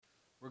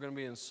We're going to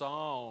be in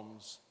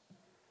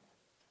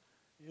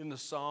the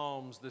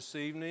Psalms this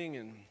evening,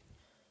 and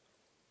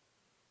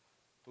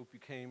hope you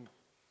came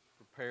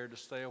prepared to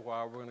stay a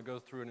while. We're going to go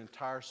through an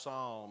entire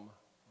psalm,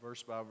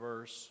 verse by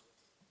verse.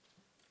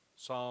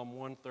 Psalm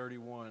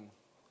 131.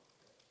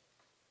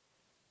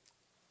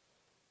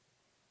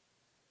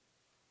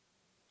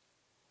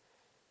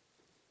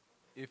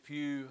 If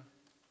you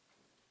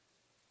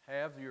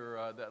have your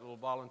that little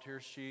volunteer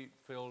sheet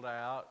filled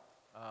out,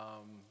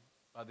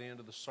 by the end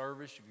of the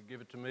service, you could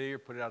give it to me or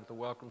put it out at the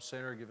Welcome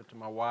Center, give it to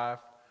my wife.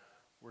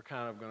 We're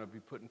kind of going to be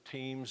putting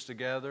teams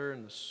together,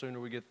 and the sooner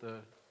we get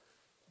them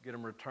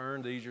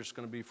returned, the easier it's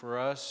going to be for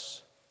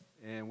us,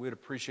 and we'd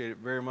appreciate it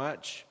very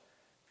much.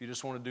 If you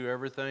just want to do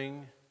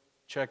everything,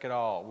 check it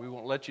all. We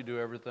won't let you do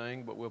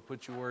everything, but we'll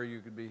put you where you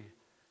could be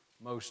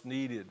most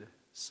needed.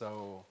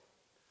 So,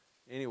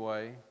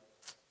 anyway.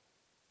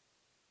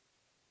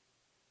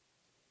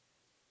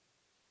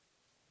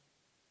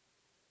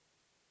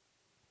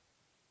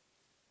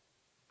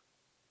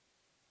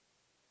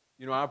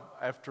 You know,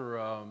 after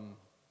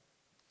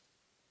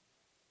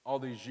all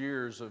these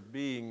years of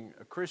being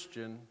a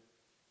Christian,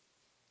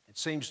 it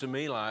seems to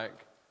me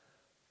like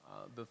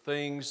the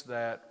things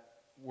that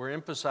were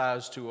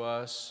emphasized to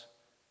us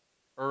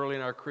early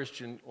in our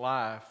Christian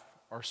life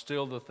are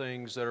still the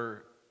things that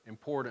are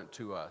important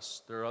to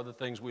us. There are other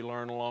things we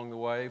learn along the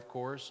way, of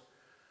course,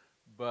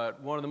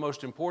 but one of the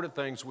most important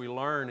things we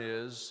learn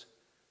is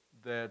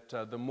that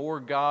the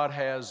more God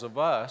has of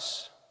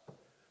us,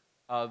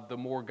 the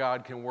more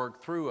God can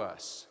work through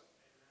us.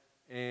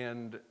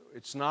 And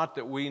it's not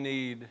that we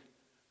need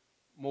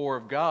more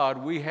of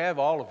God. We have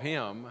all of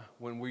Him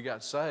when we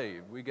got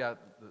saved. We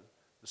got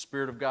the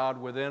Spirit of God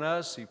within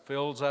us. He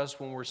fills us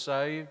when we're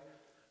saved.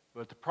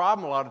 But the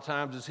problem a lot of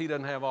times is He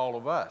doesn't have all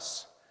of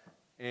us.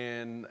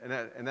 And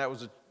that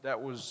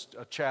was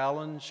a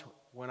challenge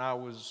when I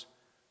was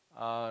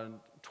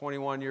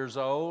 21 years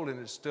old, and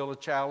it's still a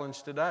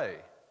challenge today.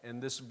 In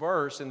this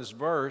verse,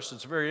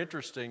 it's very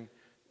interesting.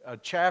 A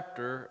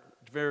chapter,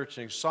 very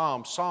interesting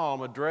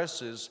psalm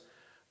addresses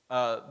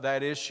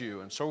that issue.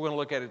 And so we're going to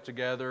look at it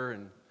together,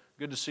 and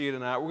good to see you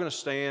tonight. We're going to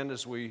stand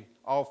as we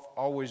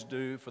always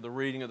do for the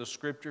reading of the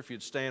Scripture, if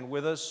you'd stand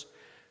with us.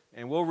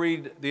 And we'll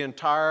read the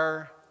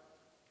entire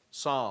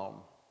psalm.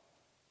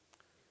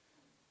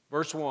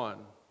 Verse 1,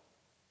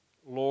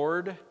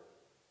 Lord,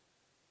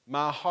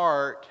 my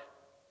heart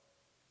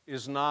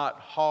is not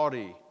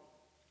haughty,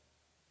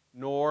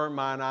 nor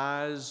mine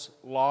eyes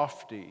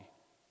lofty.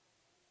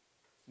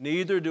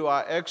 Neither do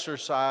I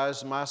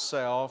exercise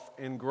myself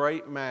in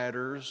great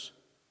matters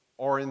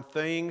or in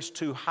things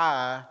too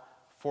high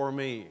for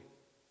me.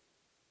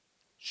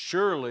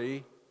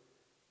 Surely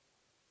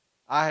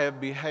I have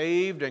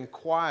behaved and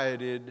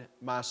quieted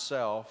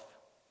myself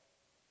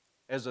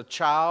as a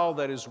child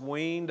that is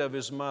weaned of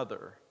his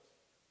mother.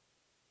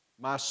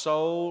 My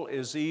soul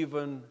is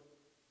even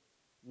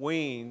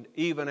weaned,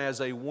 even as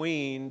a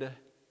weaned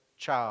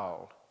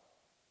child.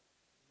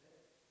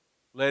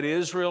 Let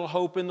Israel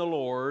hope in the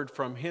Lord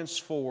from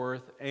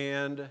henceforth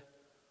and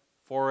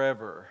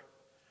forever.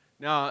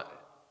 Now,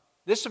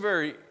 this is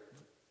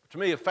to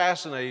me, a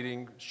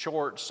fascinating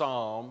short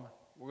psalm.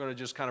 We're going to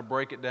just kind of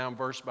break it down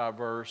verse by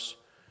verse.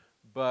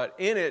 But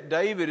in it,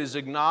 David is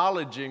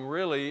acknowledging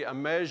really a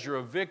measure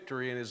of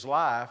victory in his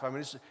life. I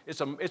mean,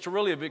 it's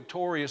really a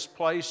victorious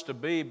place to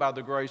be by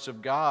the grace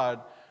of God,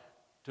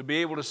 to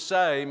be able to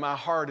say, my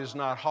heart is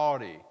not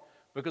haughty.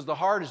 Because the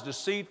heart is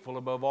deceitful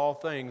above all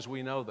things,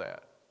 we know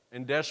that,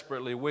 and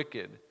desperately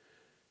wicked.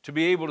 To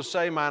be able to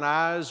say mine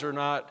eyes are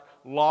not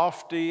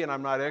lofty and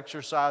I'm not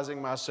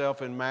exercising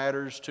myself in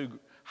matters too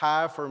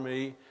high for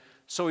me.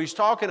 So he's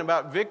talking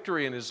about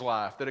victory in his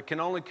life, that it can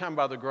only come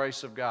by the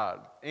grace of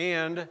God.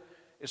 And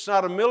it's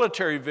not a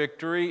military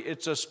victory,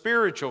 it's a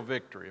spiritual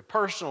victory, a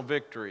personal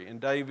victory in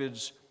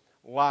David's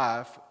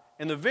life.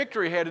 And the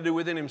victory had to do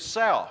within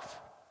himself.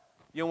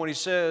 You know, when he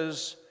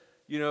says,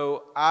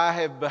 I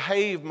have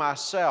behaved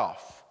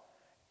myself.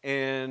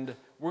 And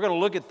we're going to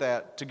look at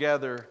that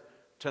together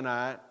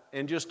tonight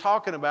and just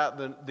talking about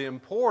the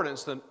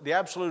importance, the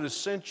absolute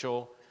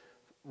essential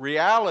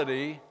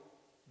reality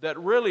that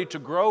really to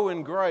grow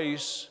in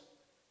grace,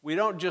 we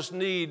don't just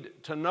need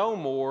to know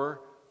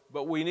more,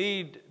 but we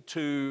need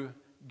to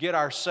get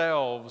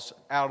ourselves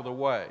out of the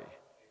way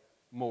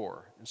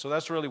more. And so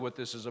that's really what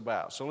this is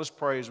about. So let's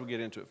pray as we get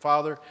into it.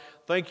 Father,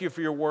 thank you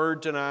for your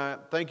word tonight.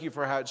 Thank you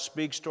for how it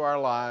speaks to our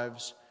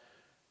lives.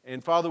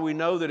 And Father, we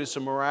know that it's a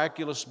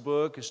miraculous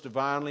book. It's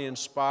divinely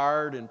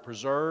inspired and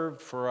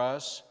preserved for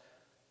us.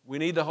 We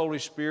need the Holy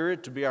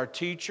Spirit to be our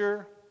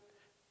teacher,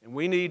 and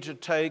we need to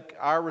take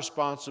our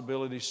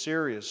responsibility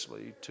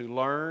seriously to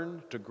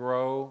learn, to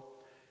grow,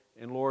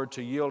 and Lord,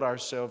 to yield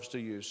ourselves to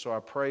you. So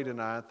I pray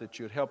tonight that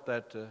you'd help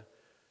that to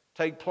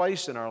take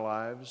place in our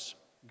lives.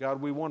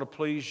 God, we want to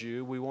please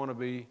you. We want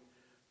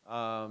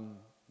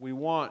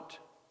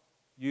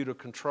you to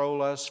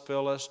control us,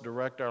 fill us,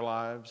 direct our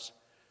lives.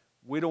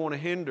 We don't want to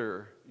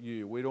hinder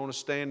you. We don't want to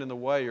stand in the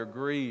way or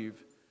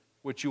grieve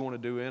what you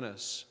want to do in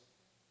us.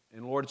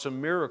 And Lord, it's a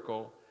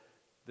miracle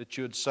that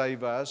you would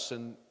save us,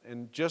 and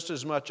just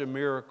as much a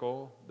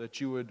miracle that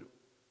you would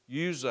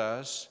use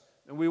us,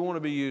 and we want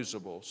to be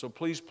usable. So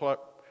please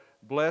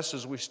bless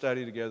as we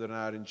study together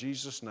tonight. In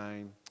Jesus'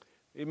 name,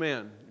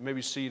 amen. You may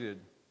be seated.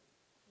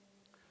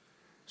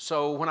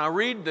 So when I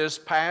read this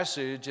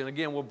passage, and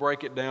again, we'll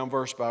break it down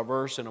verse by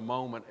verse in a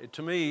moment,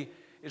 to me,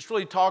 it's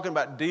really talking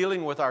about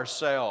dealing with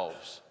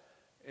ourselves.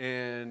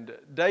 And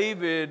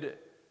David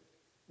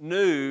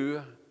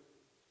knew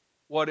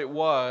what it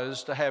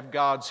was to have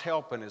God's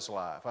help in his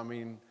life. I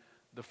mean,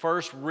 the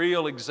first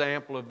real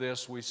example of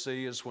this we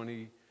see is when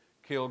he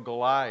killed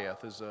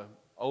Goliath as an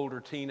older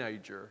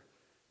teenager.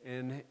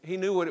 And he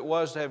knew what it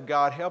was to have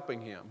God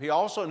helping him. He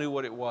also knew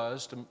what it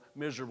was to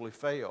miserably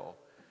fail.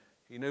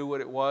 He knew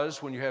what it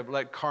was when you have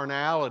let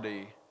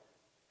carnality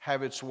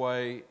have its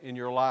way in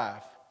your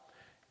life.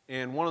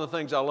 And one of the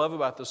things I love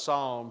about the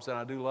Psalms, and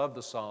I do love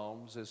the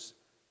Psalms,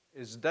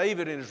 is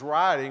David in his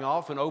writing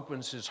often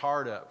opens his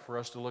heart up for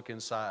us to look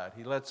inside.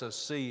 He lets us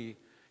see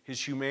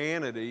his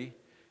humanity,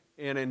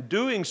 and in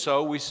doing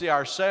so, we see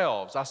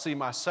ourselves. I see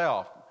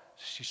myself.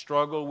 He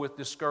struggled with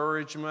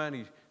discouragement.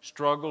 He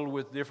struggled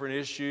with different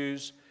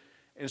issues.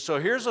 And so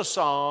here's a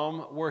psalm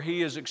where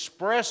he is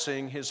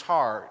expressing his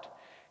heart.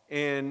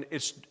 And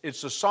it's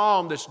a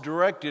psalm that's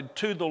directed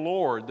to the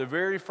Lord. The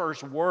very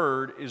first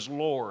word is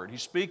Lord.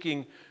 He's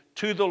speaking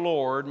to the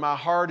Lord. My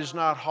heart is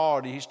not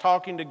haughty. He's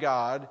talking to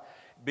God,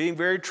 being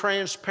very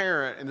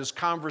transparent in this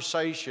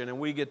conversation, and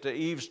we get to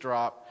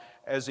eavesdrop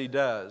as he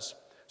does.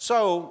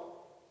 So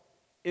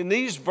in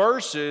these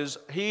verses,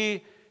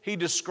 he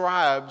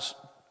describes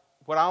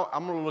what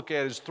I'm going to look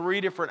at is three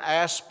different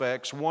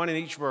aspects, one in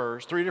each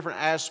verse, three different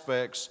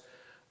aspects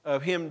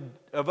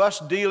of us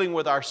dealing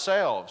with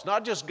ourselves.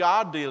 Not just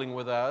God dealing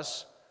with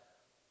us,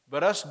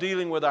 but us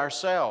dealing with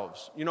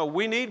ourselves. You know,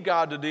 we need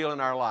God to deal in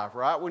our life,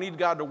 right? We need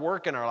God to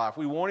work in our life.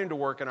 We want Him to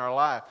work in our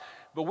life.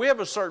 But we have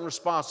a certain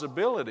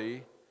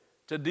responsibility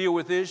to deal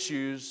with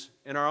issues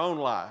in our own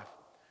life.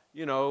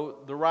 You know,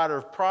 the writer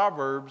of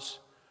Proverbs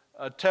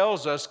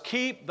tells us,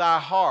 keep thy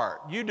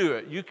heart. You do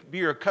it. You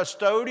be a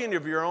custodian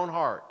of your own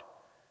heart.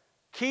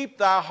 Keep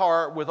thy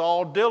heart with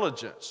all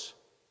diligence,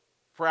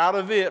 for out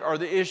of it are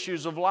the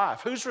issues of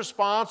life. Who's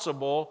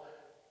responsible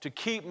to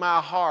keep my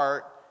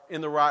heart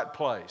in the right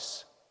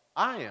place?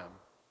 I am.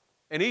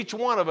 And each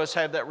one of us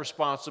have that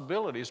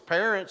responsibility. As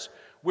parents,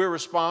 we're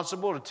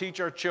responsible to teach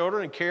our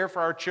children and care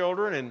for our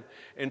children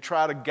and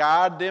try to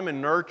guide them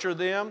and nurture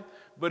them.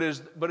 But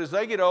as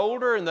they get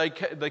older and they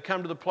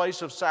come to the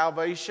place of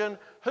salvation,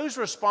 who's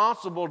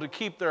responsible to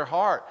keep their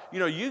heart? You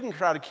know, you can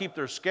try to keep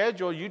their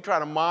schedule, you try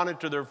to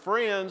monitor their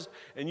friends,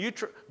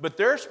 but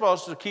they're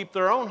supposed to keep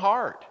their own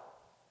heart.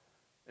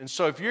 And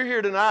so if you're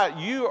here tonight,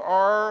 you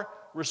are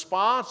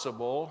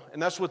responsible,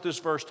 and that's what this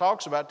verse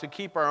talks about, to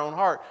keep our own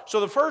heart.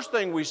 So the first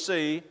thing we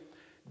see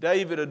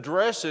David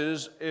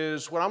addresses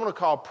is what I'm going to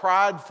call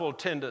prideful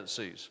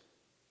tendencies.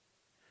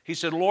 He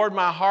said, Lord,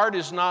 my heart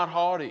is not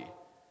haughty,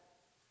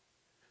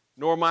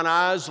 nor mine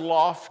eyes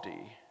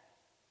lofty.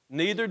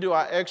 Neither do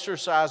I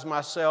exercise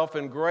myself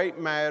in great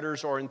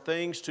matters or in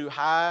things too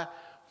high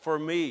for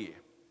me.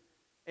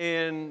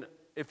 And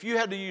if you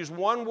had to use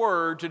one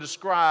word to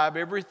describe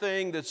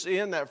everything that's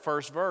in that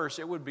first verse,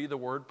 it would be the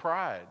word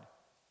pride.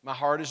 My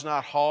heart is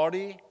not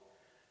haughty.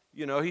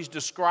 You know, he's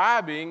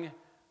describing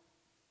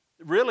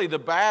really the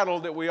battle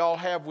that we all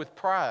have with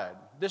pride.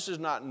 This is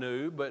not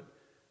new, but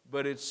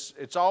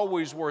it's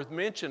always worth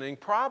mentioning.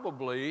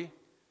 Probably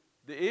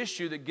the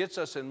issue that gets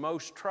us in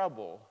most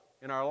trouble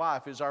in our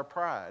life is our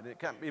pride.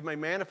 It may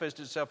manifest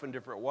itself in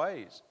different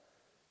ways.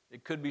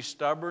 It could be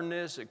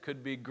stubbornness, it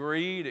could be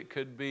greed, it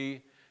could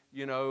be,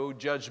 you know,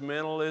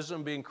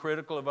 judgmentalism, being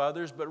critical of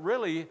others, but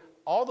really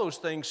all those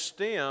things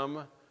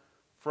stem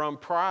from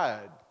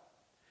pride.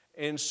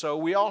 And so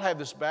we all have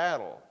this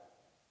battle.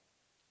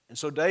 And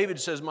so David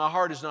says, my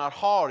heart is not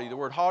haughty. The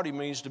word haughty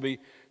means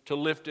to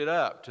lift it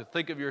up, to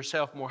think of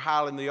yourself more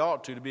highly than they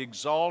ought to be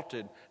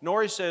exalted.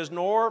 Nor, he says,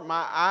 nor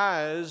my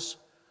eyes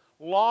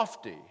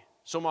lofty.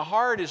 So my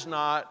heart is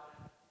not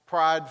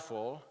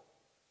prideful,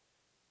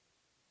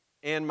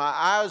 and my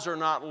eyes are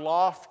not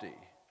lofty.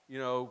 You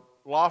know,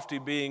 lofty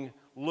being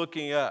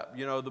looking up.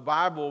 You know, the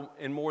Bible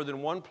in more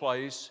than one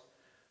place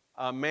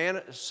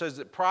says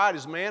that pride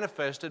is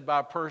manifested by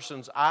a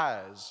person's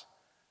eyes,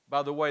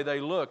 by the way they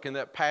look. In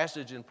that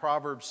passage in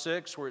Proverbs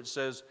 6 where it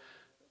says,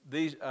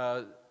 these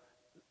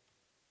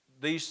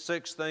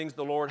 6 things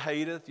the Lord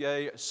hateth,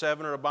 yea,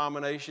 7 are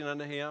abomination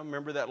unto him.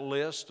 Remember that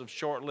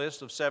short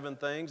list of 7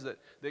 things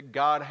that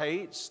God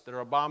hates, that are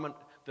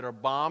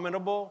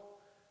abominable.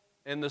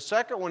 And the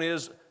second one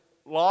is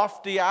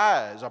lofty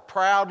eyes, a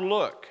proud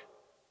look.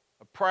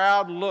 A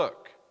proud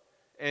look.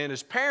 And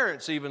as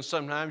parents even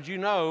sometimes, you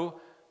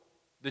know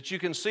that you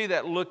can see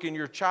that look in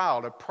your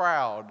child, a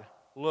proud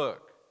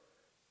look.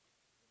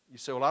 You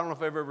say, well, I don't know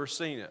if I've ever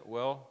seen it.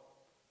 Well,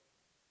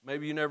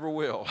 maybe you never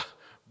will.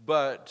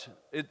 But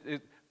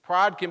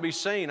pride can be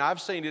seen. I've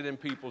seen it in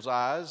people's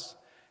eyes.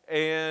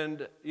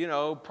 And,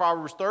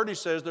 Proverbs 30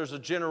 says there's a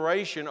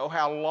generation, oh,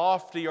 how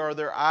lofty are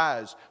their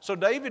eyes. So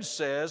David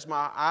says,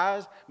 my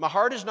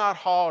heart is not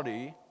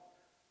haughty,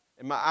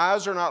 and my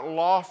eyes are not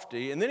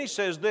lofty. And then he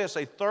says this,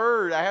 a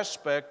third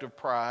aspect of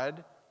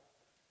pride,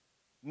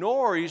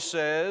 nor, he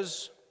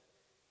says,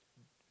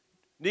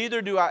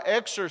 neither do I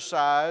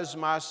exercise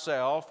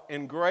myself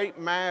in great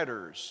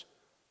matters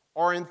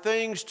or in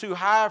things too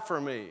high for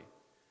me.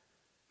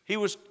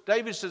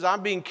 David says,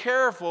 I'm being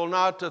careful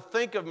not to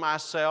think of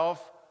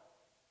myself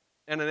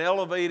in an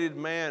elevated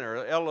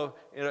manner,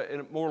 in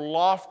a more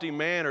lofty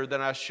manner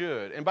than I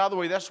should. And by the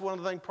way, that's one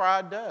of the things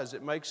pride does.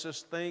 It makes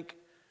us think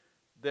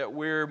that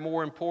we're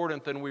more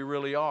important than we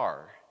really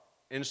are.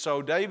 And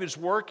so David's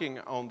working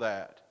on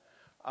that.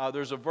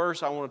 There's a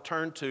verse I want to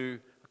turn to.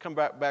 I'll come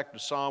back to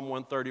Psalm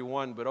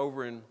 131, but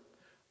over in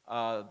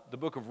the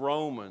book of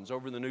Romans,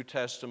 over in the New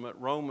Testament,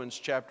 Romans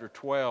chapter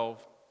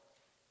 12,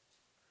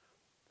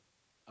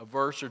 a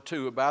verse or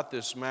two about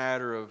this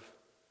matter of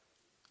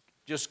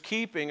just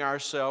keeping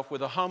ourselves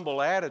with a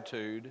humble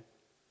attitude.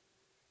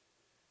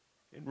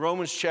 In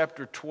Romans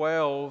chapter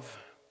 12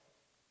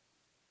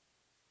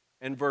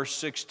 and verse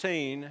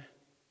 16,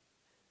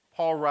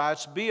 Paul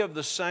writes, be of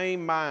the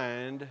same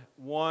mind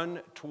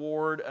one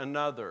toward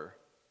another.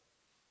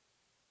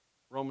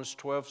 Romans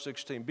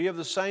 12:16. Be of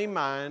the same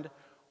mind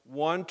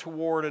one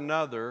toward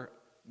another.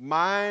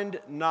 Mind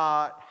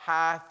not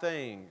high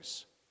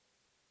things,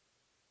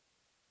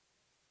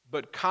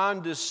 but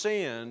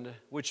condescend,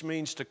 which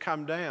means to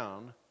come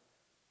down.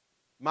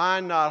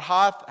 Mind not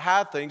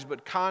high things,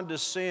 but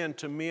condescend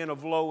to men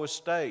of low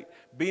estate.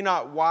 Be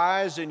not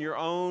wise in your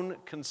own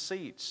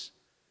conceits.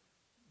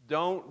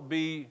 Don't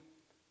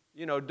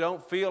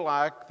feel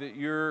like that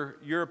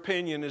your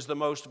opinion is the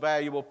most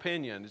valuable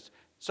opinion.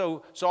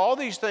 So all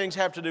these things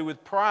have to do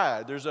with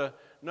pride. There's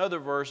another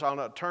verse, I'll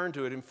not turn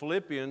to it, in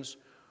Philippians,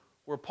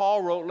 where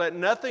Paul wrote, let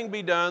nothing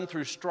be done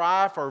through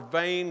strife or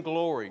vain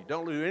glory.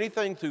 Don't do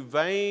anything through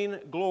vain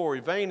glory.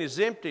 Vain is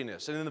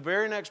emptiness. And in the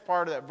very next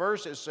part of that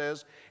verse it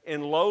says,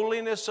 in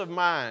lowliness of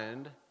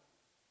mind,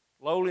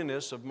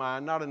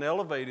 not an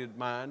elevated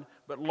mind,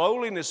 but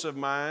lowliness of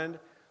mind,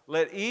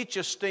 let each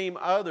esteem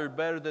other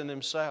better than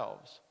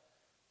themselves.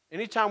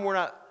 Anytime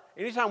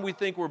we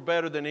think we're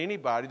better than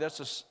anybody,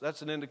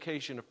 that's an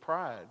indication of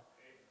pride.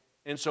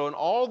 And so in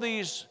all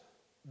these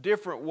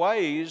different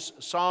ways,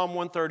 Psalm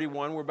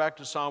 131, we're back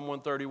to Psalm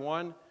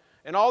 131,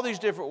 in all these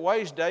different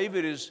ways,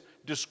 David is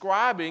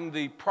describing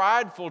the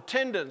prideful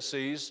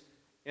tendencies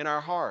in our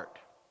heart.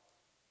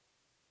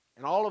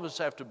 And all of us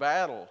have to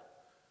battle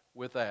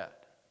with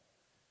that.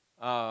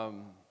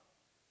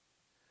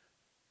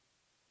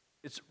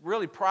 It's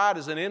really, pride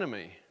is an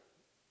enemy.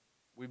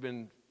 We've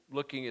been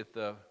looking at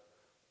the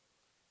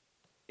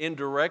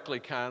indirectly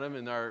kind of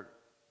in our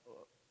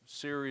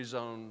series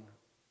on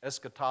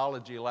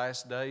eschatology,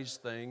 last days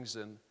things,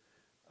 and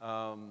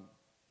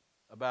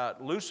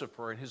about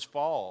Lucifer and his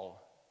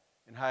fall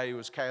and how he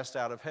was cast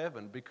out of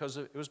heaven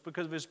it was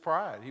because of his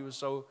pride. He was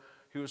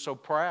so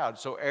proud,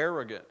 so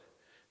arrogant,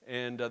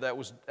 and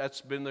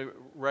that's been the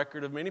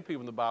record of many people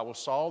in the Bible.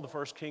 Saul, the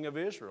first king of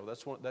Israel,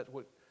 that's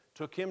what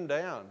took him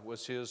down,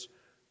 was his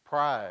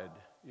pride.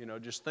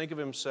 Just think of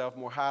himself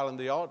more highly than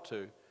they ought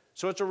to.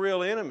 So it's a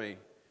real enemy.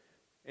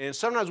 And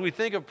sometimes we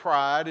think of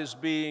pride as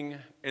being,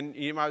 and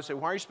you might say,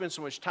 why are you spending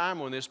so much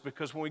time on this?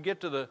 Because when we get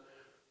to the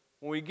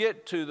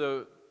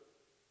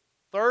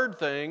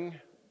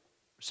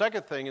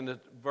second thing in the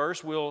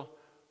verse,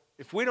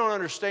 if we don't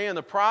understand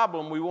the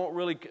problem, we won't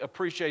really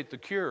appreciate the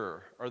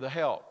cure or the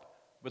help.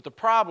 But the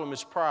problem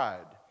is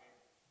pride.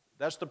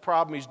 That's the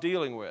problem he's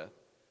dealing with.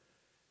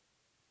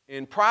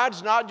 And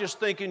pride's not just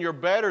thinking you're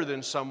better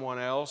than someone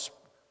else.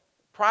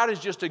 Pride is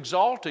just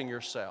exalting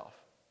yourself.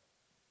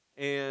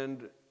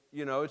 And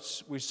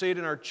we see it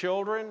in our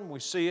children, we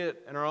see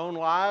it in our own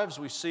lives,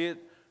 we see it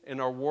in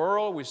our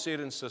world, we see it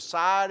in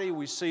society,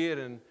 we see it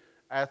in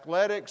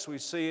athletics, we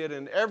see it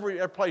in every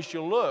place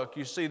you look.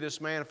 You see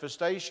this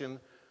manifestation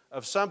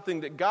of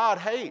something that God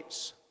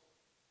hates.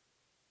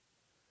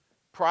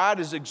 Pride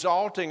is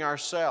exalting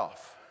ourselves.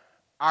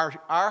 Our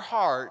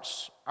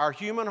hearts, our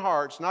human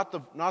hearts, not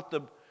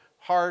the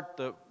heart,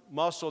 the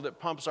muscle that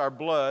pumps our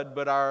blood,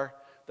 but our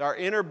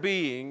inner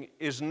being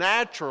is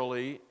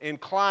naturally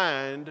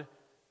inclined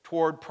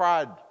toward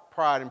pride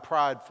and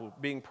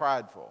being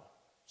prideful.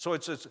 So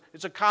it's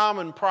a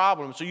common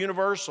problem. It's a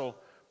universal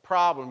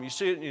problem. You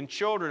see it in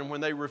children when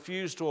they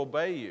refuse to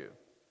obey you.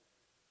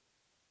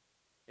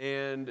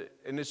 And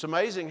it's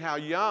amazing how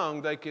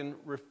young they can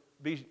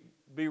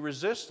be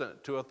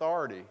resistant to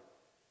authority,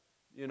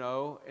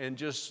 and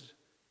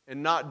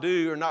not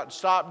do or not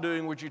stop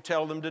doing what you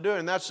tell them to do.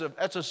 And that's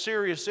a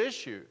serious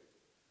issue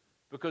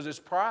because it's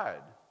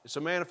pride. It's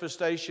a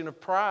manifestation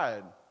of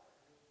pride.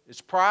 It's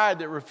pride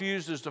that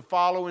refuses to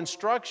follow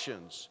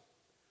instructions.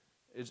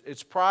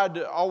 It's pride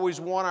to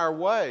always want our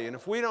way. And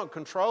if we don't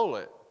control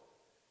it,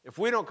 if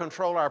we don't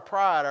control our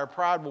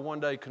pride will one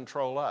day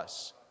control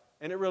us.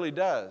 And it really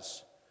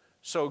does.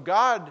 So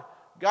God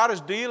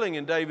is dealing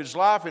in David's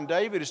life, and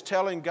David is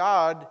telling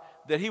God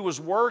that he was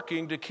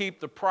working to keep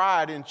the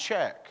pride in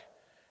check.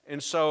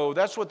 And so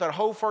that's what that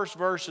whole first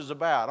verse is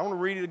about. I want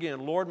to read it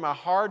again. Lord, my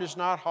heart is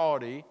not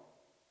haughty,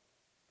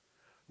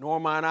 nor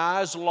mine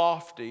eyes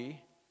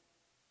lofty,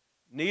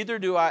 neither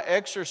do I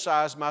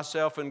exercise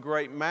myself in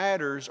great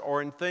matters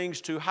or in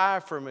things too high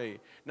for me.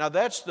 Now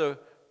that's the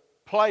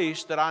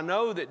place that I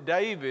know that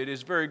David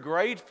is very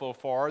grateful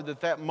for,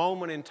 that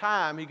moment in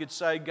time he could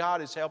say,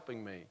 God is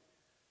helping me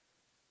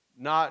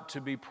not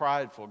to be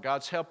prideful.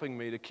 God's helping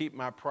me to keep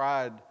my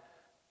pride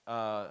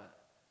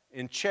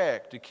in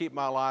check, to keep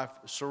my life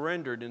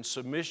surrendered in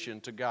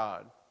submission to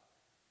God.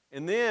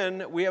 And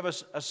then we have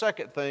a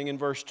second thing in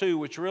verse 2,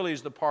 which really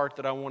is the part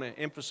that I want to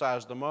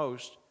emphasize the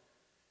most.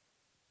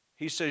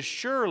 He says,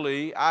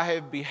 surely I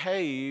have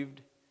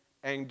behaved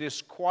and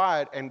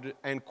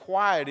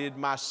quieted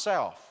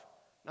myself.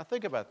 Now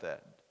think about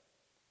that.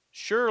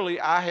 Surely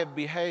I have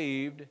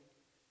behaved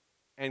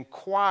and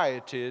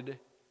quieted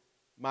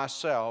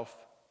myself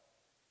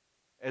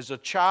as a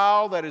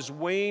child that is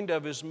weaned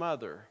of his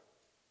mother.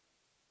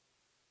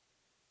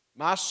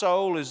 My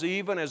soul is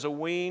even as a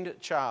weaned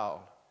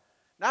child.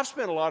 Now I've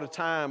spent a lot of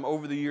time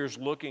over the years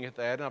looking at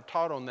that, and I've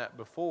taught on that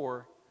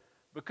before,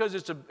 because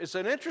it's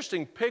an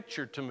interesting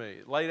picture to me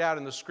laid out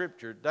in the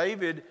Scripture.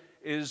 David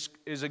is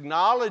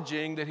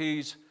acknowledging that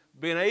he's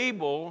been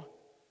able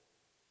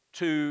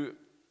to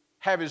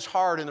have his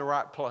heart in the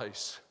right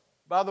place.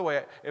 By the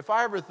way, if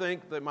I ever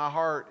think that my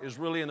heart is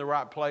really in the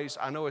right place,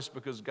 I know it's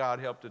because God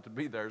helped it to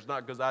be there. It's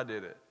not because I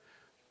did it.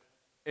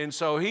 And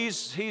so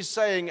he's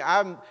saying,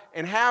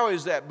 and how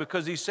is that?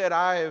 Because he said,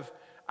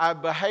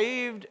 I've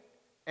behaved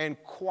and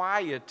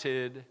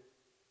quieted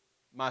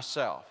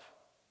myself.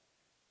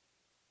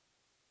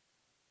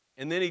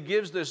 And then he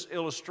gives this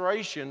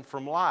illustration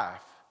from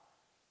life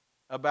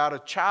about a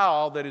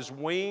child that is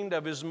weaned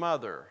of his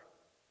mother.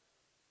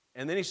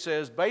 And then he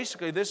says,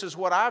 basically, this is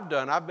what I've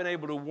done. I've been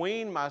able to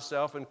wean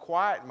myself and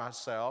quiet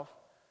myself.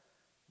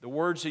 The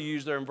words he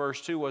used there in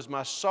verse 2 was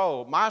my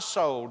soul. My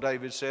soul,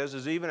 David says,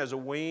 is even as a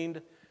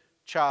weaned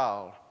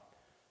child.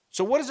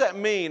 So what does that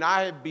mean?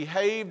 I have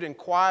behaved and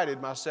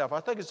quieted myself. I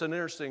think it's an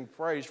interesting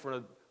phrase for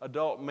an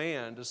adult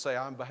man to say,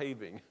 I'm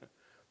behaving.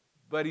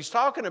 But he's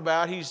talking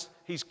about he's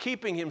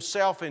keeping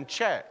himself in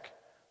check.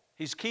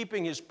 He's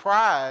keeping his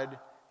pride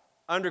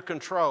under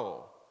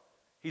control.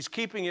 He's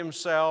keeping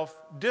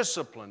himself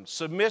disciplined,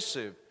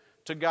 submissive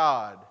to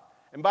God.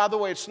 And by the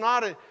way, it's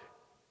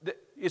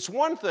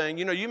one thing,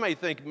 you may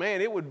think,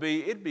 man, it'd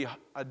be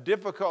a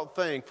difficult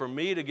thing for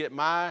me to get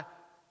my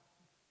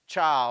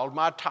child,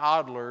 my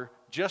toddler,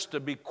 just to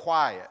be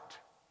quiet,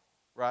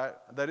 right?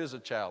 That is a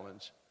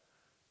challenge.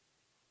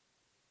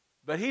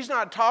 But he's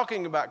not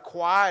talking about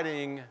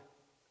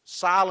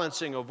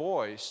silencing a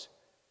voice.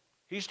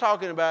 He's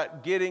talking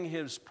about getting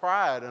his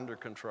pride under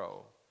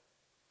control,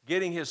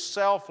 getting his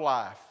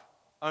self-life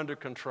under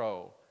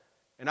control.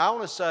 And I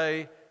want to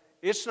say,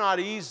 it's not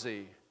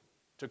easy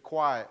to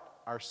quiet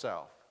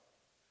ourselves,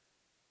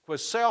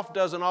 because self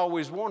doesn't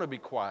always want to be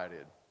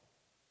quieted.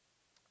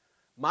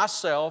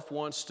 Myself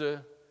wants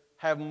to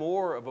have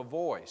more of a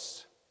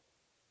voice,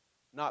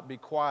 not be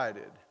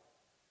quieted.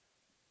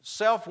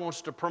 Self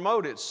wants to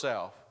promote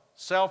itself.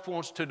 Self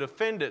wants to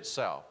defend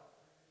itself.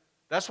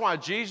 That's why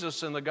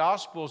Jesus in the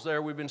Gospels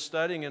there we've been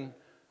studying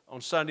on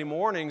Sunday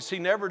mornings, he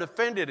never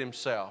defended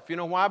himself. You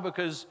know why?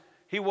 Because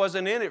he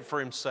wasn't in it for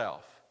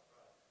himself.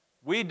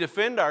 We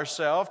defend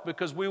ourselves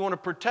because we want to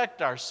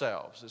protect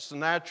ourselves. It's a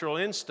natural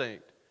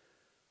instinct.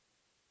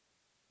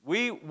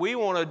 We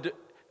want to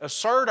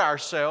assert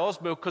ourselves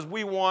because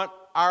we want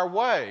our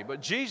way.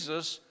 But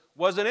Jesus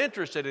wasn't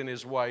interested in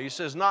his way. He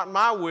says, not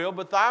my will,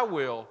 but thy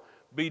will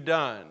be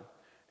done.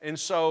 And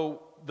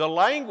so the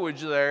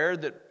language there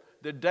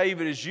that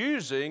David is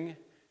using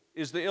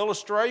is the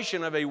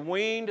illustration of a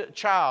weaned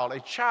child, a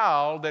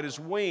child that is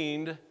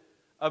weaned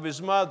of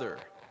his mother.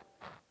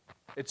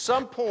 At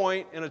some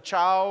point in a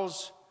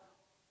child's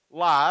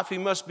life, he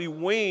must be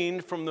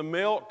weaned from the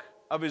milk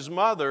of his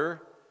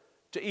mother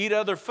to eat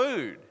other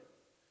food.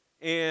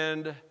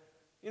 And,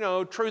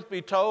 truth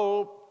be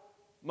told,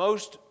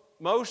 most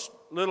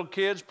little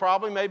kids,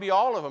 probably maybe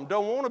all of them,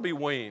 don't want to be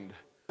weaned.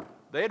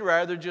 They'd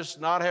rather just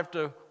not have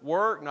to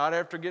work, not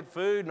have to get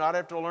food, not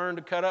have to learn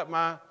to cut up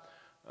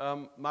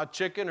my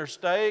chicken or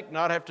steak,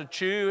 not have to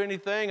chew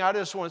anything. I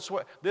just want to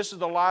sweat. This is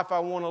the life I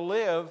want to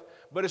live,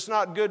 but it's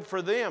not good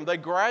for them. They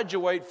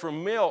graduate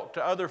from milk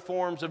to other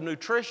forms of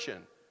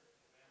nutrition.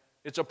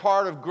 It's a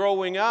part of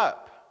growing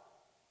up.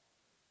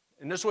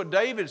 And this is what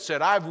David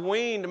said, I've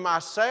weaned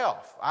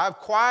myself. I've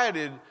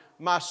quieted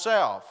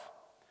myself.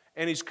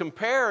 And he's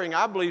comparing,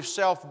 I believe,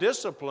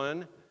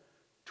 self-discipline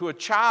to a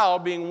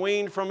child being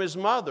weaned from his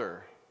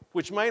mother,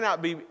 which may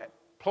not be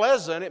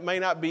pleasant, it may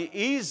not be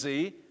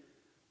easy,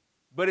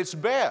 but it's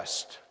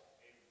best.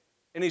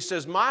 And he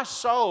says, my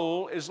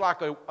soul is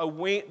like a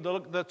wean.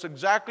 That's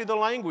exactly the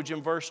language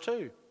in verse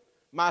 2.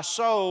 My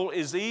soul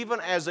is even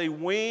as a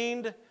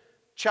weaned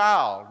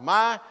child.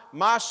 My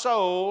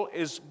soul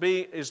is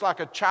like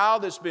a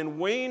child that's been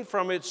weaned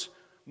from its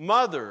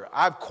mother.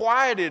 I've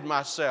quieted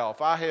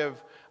myself. I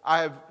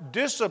have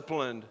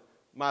disciplined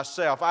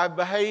myself. I've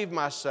behaved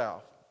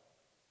myself.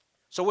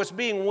 So what's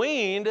being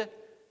weaned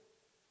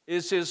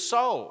is his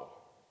soul.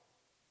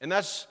 And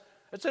that's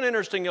an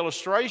interesting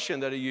illustration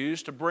that he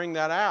used to bring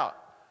that out.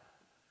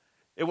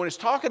 And when he's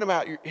talking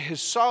about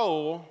his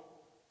soul,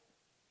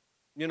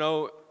 you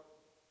know,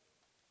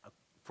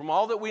 from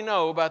all that we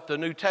know about the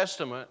New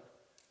Testament,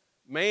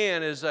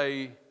 man is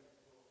a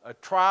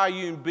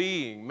triune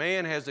being.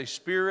 Man has a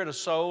spirit, a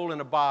soul,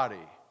 and a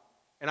body.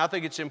 And I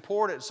think it's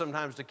important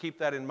sometimes to keep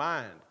that in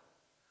mind.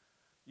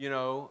 You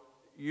know,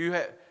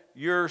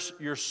 your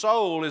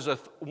soul is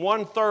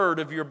 1/3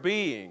 of your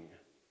being,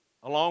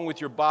 along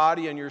with your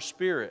body and your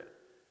spirit.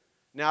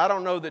 Now, I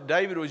don't know that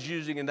David was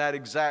using in that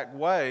exact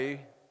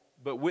way,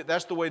 but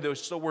that's the way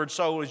the word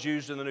soul is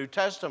used in the New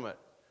Testament.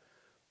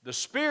 The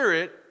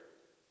spirit,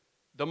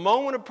 the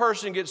moment a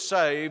person gets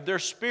saved, their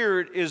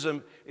spirit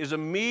is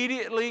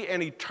immediately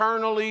and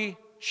eternally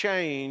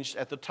changed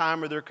at the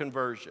time of their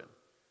conversion.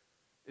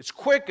 It's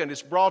quickened,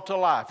 it's brought to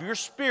life. Your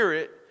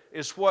spirit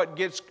is what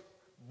gets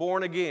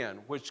born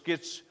again, which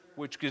gets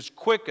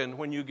quickened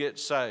when you get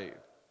saved.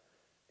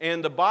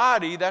 And the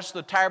body, that's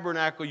the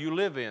tabernacle you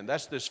live in.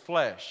 That's this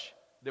flesh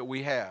that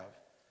we have.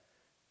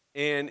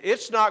 And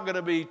it's not going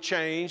to be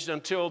changed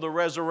until the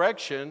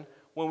resurrection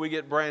when we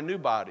get brand new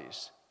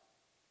bodies.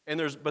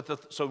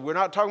 So we're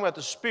not talking about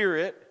the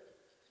spirit.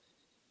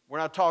 We're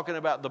not talking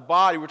about the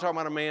body. We're talking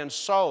about a man's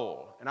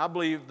soul. And I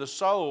believe the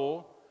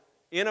soul,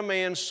 in a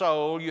man's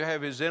soul, you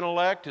have his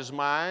intellect, his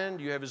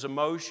mind, you have his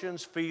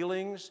emotions,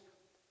 feelings,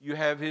 you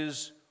have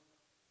his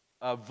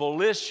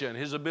volition,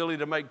 his ability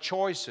to make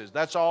choices.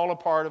 That's all a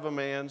part of a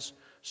man's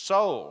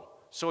soul.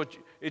 So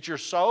it's your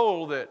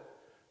soul that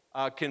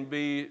can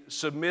be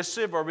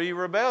submissive or be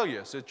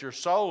rebellious. It's your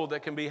soul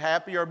that can be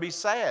happy or be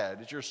sad.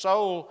 It's your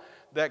soul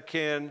that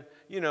can,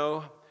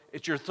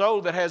 it's your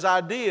soul that has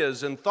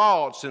ideas and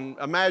thoughts and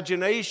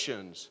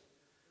imaginations.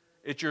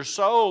 It's your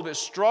soul that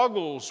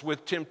struggles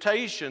with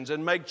temptations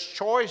and makes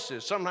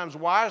choices, sometimes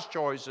wise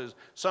choices,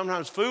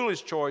 sometimes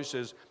foolish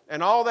choices,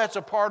 and all that's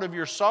a part of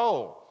your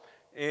soul.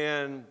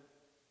 And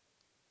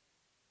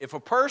if a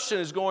person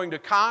is going to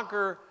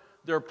conquer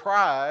their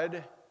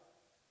pride,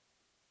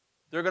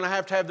 they're going to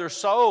have their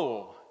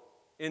soul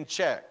in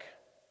check.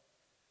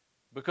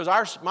 Because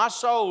my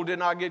soul did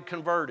not get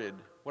converted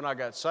when I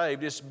got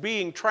saved. It's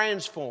being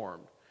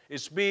transformed.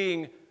 It's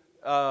being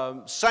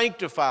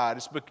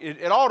sanctified.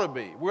 It ought to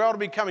be. We ought to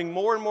be becoming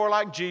more and more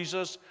like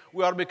Jesus.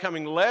 We ought to be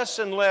becoming less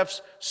and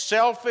less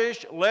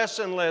selfish, less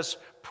and less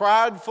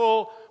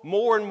prideful,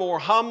 more and more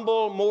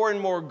humble, more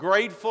and more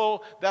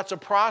grateful. That's a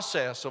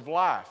process of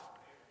life.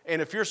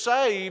 And if you're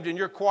saved and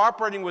you're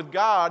cooperating with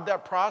God,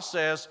 that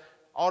process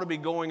ought to be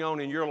going on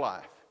in your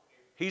life.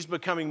 He's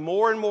becoming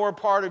more and more a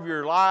part of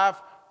your life.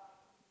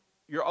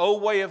 Your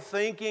old way of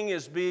thinking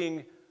is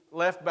being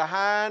left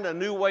behind. A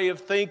new way of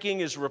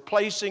thinking is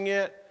replacing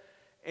it.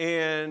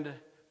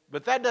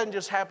 But that doesn't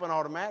just happen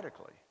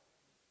automatically.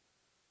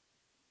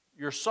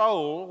 Your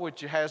soul,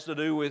 which has to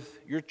do with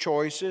your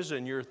choices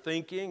and your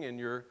thinking and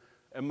your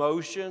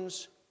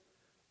emotions,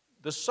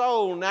 the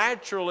soul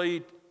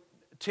naturally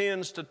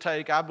tends to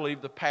take, I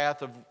believe, the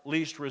path of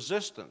least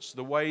resistance,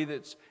 the way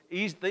that's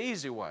the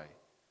easy way.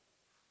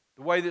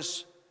 The way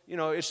that's,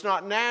 it's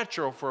not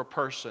natural for a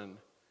person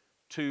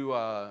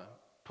to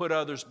put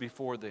others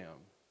before them,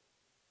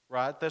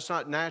 right? That's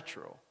not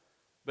natural.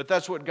 But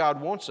that's what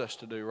God wants us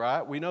to do,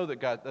 right? We know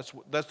that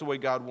that's the way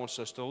God wants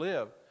us to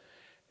live.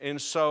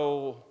 And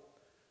so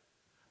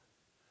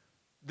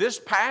this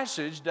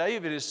passage,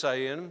 David is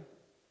saying,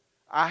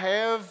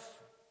 I'm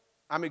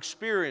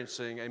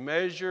experiencing a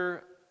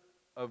measure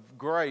of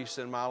grace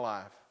in my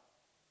life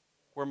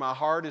where my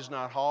heart is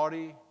not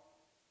haughty.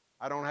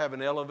 I don't have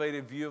an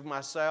elevated view of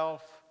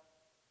myself.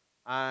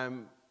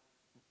 I'm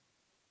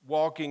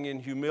walking in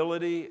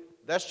humility.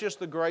 That's just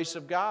the grace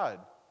of God.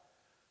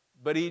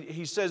 But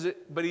he says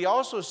it. But he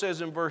also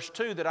says in verse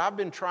 2 that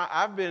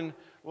I've been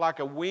like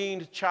a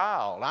weaned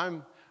child.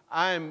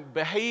 I'm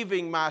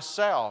behaving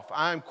myself.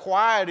 I'm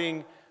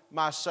quieting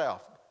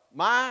myself.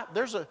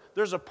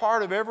 There's a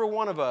part of every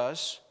one of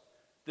us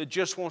that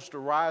just wants to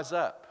rise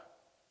up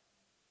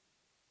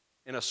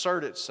and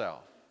assert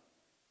itself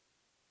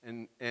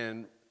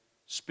and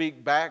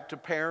speak back to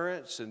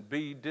parents and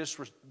be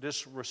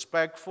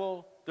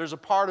disrespectful. There's a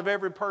part of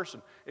every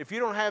person. If you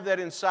don't have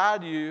that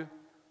inside you,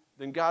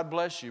 then God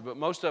bless you. But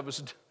most of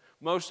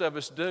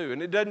us do.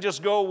 And it doesn't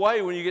just go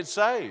away when you get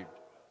saved.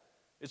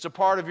 It's a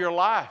part of your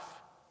life.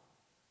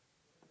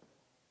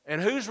 And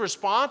who's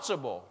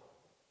responsible?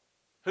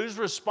 Who's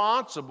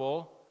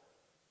responsible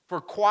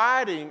for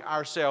quieting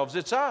ourselves?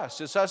 It's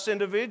us. It's us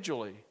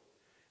individually.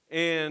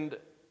 And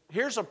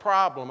here's a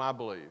problem, I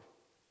believe.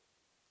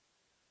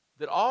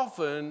 That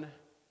often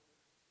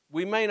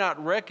we may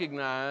not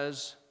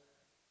recognize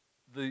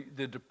the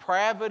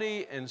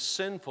depravity and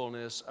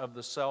sinfulness of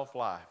the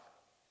self-life.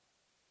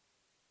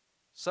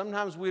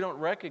 Sometimes we don't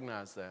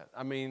recognize that.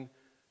 I mean,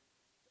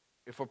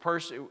 if a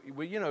person,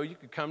 you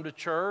could come to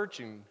church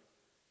and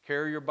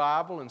carry your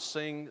Bible and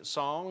sing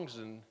songs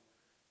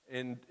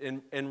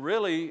and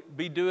really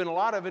be doing a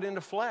lot of it in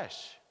the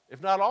flesh.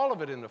 if not all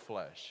of it in the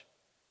flesh,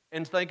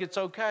 and think it's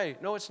okay.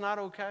 No, it's not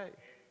okay.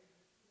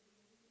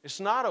 It's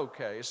not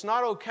okay. It's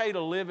not okay to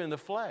live in the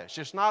flesh.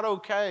 It's not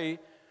okay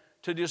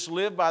to just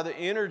live by the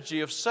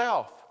energy of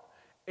self.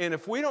 And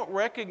if we don't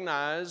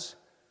recognize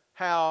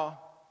how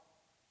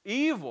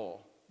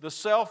evil the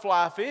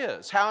self-life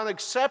is, how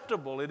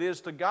unacceptable it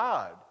is to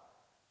God,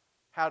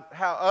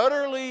 how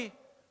utterly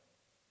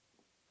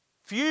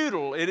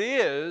futile it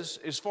is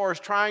as far as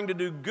trying to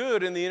do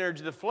good in the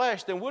energy of the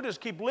flesh, then we'll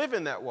just keep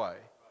living that way.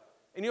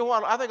 And you know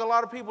what? I think a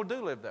lot of people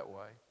do live that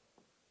way.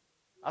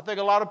 I think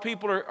a lot of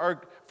people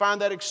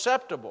find that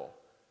acceptable.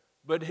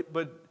 But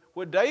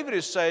what David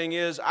is saying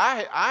is,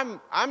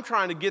 I'm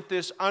trying to get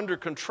this under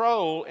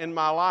control in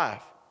my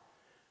life.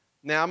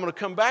 Now, I'm going to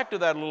come back to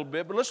that a little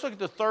bit, but let's look at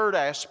the third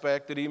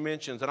aspect that he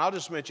mentions, and I'll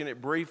just mention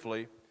it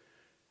briefly.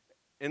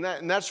 And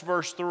that's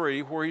verse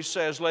 3, where he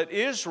says, "Let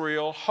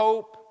Israel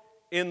hope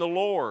in the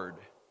Lord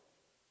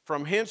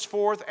from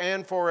henceforth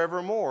and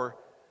forevermore."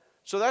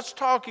 So that's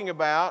talking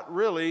about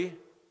really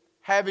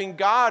having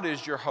God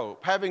as your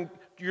hope, having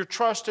your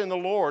trust in the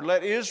Lord.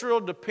 Let Israel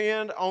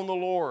depend on the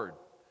Lord.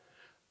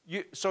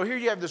 So here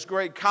you have this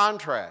great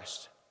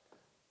contrast.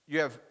 You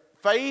have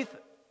faith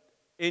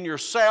in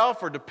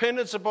yourself, or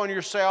dependence upon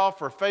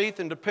yourself, or faith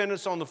and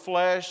dependence on the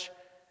flesh,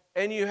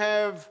 and you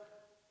have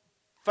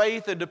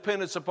faith and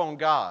dependence upon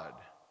God.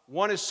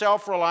 One is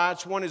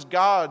self-reliance, one is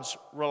God's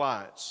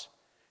reliance.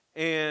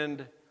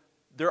 And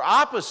they're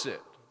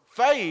opposite.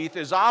 Faith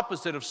is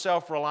opposite of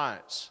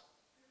self-reliance.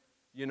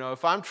 You know,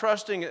 if I'm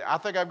trusting, I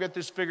think I've got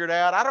this figured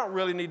out, I don't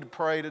really need to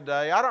pray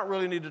today. I don't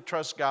really need to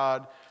trust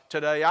God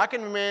today. I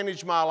can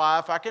manage my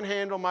life. I can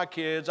handle my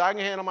kids. I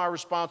can handle my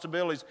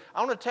responsibilities.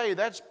 I want to tell you,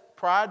 that's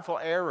prideful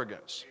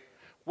arrogance.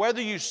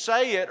 Whether you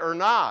say it or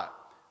not,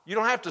 you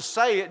don't have to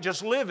say it,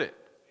 just live it.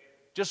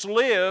 Just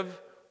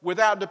live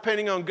without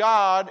depending on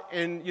God,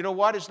 and you know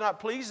what? It's not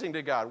pleasing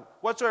to God.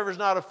 Whatsoever is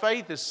not of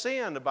faith is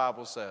sin, the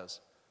Bible says.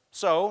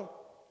 So,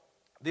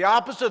 the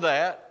opposite of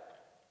that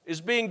is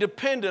being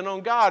dependent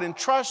on God and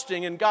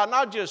trusting in God,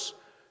 not just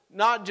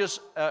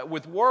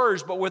with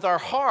words, but with our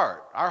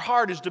heart. Our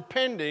heart is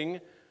depending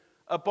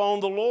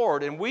upon the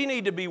Lord, and we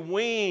need to be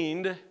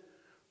weaned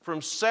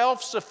from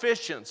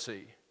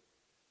self-sufficiency.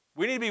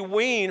 We need to be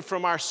weaned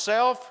from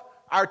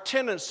our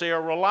tendency,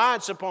 our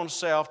reliance upon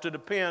self, to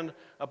depend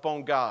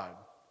upon God.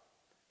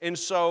 And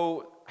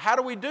so, how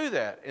do we do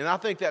that? And I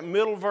think that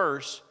middle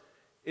verse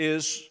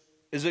is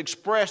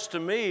expressed to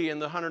me in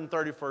the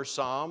 131st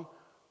Psalm.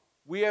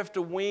 We have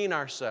to wean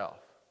ourselves.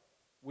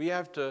 We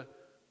have to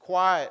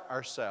quiet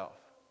ourselves.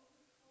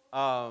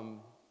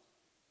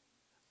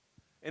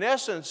 In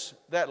essence,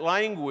 that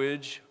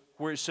language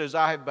where it says,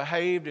 "I have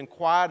behaved and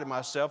quieted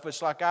myself,"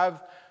 it's like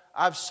I've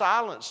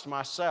silenced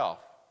myself.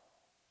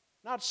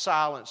 Not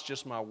silenced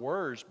just my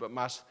words, but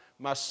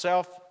my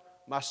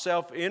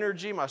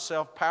self-energy, my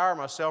self-power,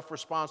 my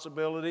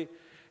self-responsibility.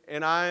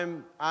 And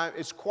I'm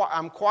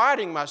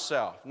quieting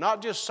myself.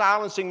 Not just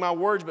silencing my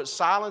words, but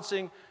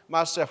silencing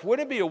myself.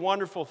 Wouldn't it be a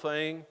wonderful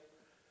thing?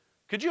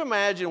 Could you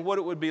imagine what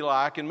it would be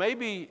like? And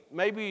maybe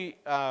we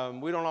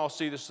don't all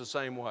see this the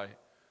same way.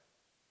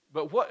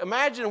 But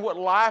imagine what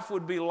life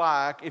would be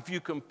like if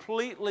you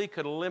completely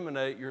could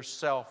eliminate your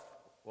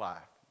self-life,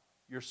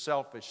 your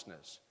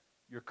selfishness,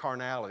 your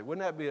carnality.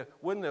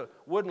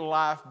 Wouldn't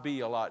life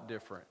be a lot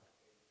different?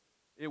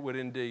 It would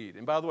indeed.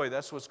 And by the way,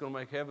 that's what's going to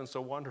make heaven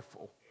so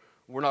wonderful.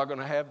 We're not going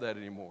to have that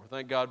anymore.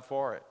 Thank God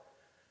for it.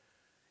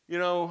 You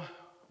know,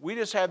 we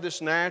just have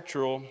this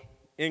natural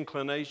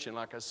inclination,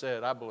 like I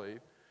said, I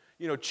believe.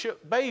 You know,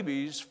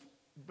 babies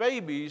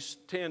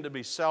tend to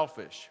be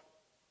selfish.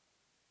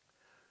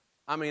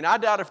 I mean, I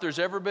doubt if there's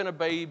ever been a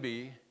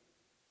baby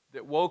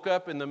that woke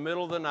up in the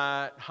middle of the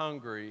night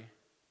hungry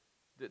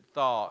that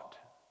thought,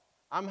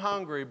 "I'm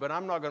hungry, but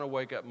I'm not going to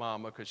wake up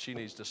Mama because she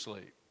needs to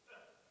sleep."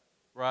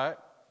 Right?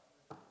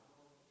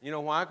 You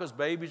know why? Because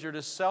babies are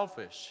just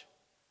selfish.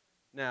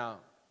 Now,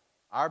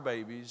 our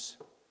babies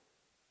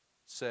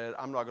said,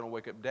 "I'm not going to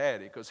wake up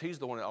Daddy," because he's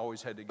the one that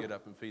always had to get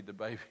up and feed the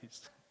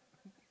babies.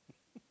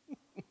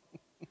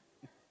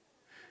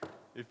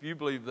 If you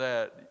believe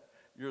that,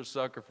 you're a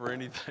sucker for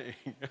anything.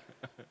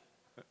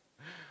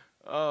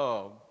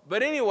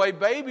 But anyway,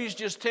 babies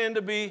just tend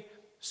to be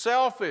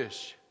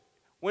selfish.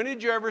 When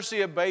did you ever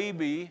see a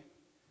baby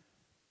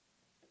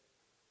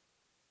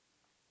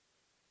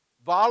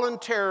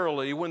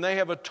voluntarily, when they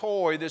have a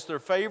toy that's their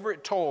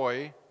favorite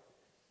toy,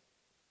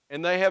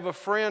 and they have a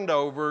friend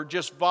over,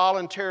 just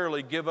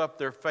voluntarily give up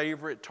their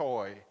favorite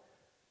toy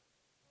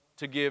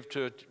to give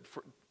to? It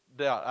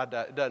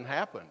doesn't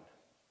happen.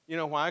 You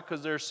know why?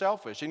 Because they're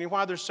selfish. And you know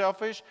why they're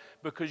selfish?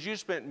 Because you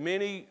spent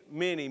many,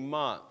 many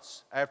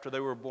months after they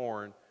were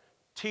born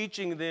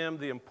teaching them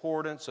the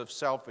importance of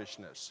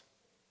selfishness.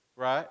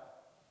 Right?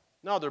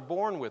 No, they're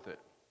born with it.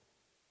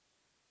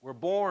 We're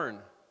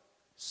born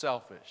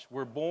selfish.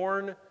 We're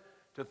born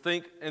to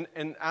think,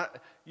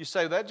 you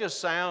say, that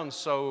just sounds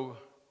so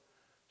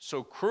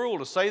cruel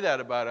to say that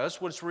about us.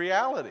 Well, it's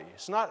reality.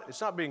 It's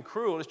not being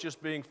cruel, it's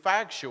just being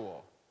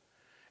factual.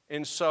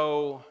 And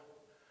so,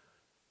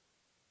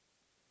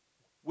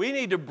 We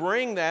need to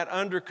bring that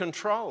under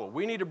control.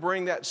 We need to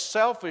bring that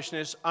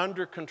selfishness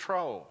under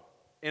control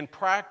in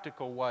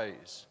practical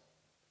ways.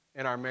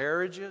 In our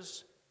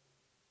marriages,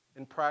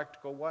 in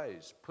practical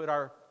ways. Put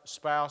our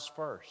spouse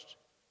first.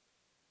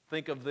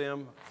 Think of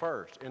them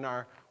first.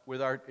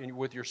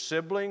 With your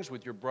siblings,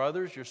 with your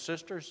brothers, your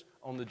sisters,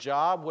 on the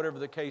job, whatever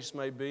the case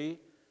may be.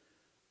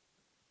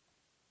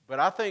 But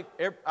I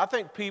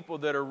think people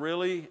that are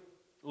really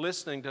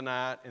listening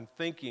tonight and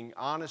thinking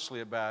honestly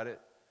about it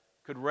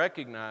could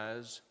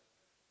recognize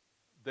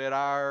that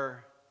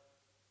our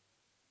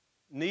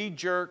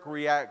knee-jerk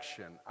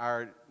reaction,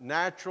 our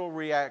natural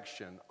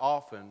reaction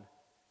often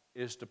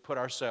is to put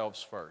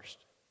ourselves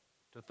first,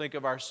 to think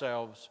of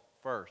ourselves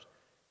first.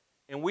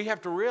 And we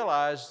have to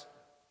realize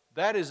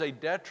that is a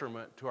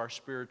detriment to our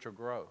spiritual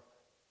growth,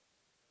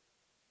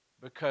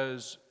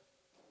 because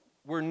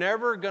we're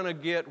never going to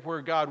get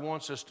where God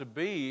wants us to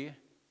be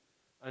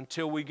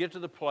until we get to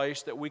the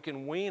place that we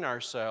can wean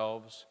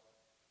ourselves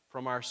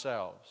from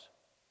ourselves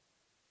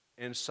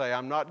and say,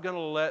 I'm not going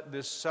to let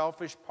this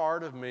selfish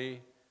part of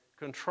me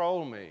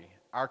control me.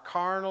 Our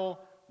carnal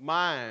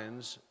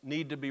minds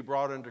need to be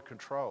brought under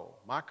control.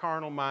 My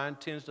carnal mind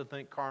tends to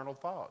think carnal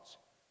thoughts,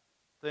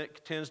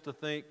 tends to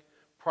think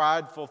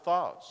prideful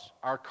thoughts.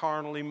 Our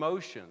carnal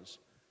emotions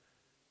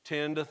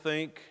tend to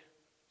think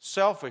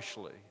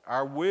selfishly.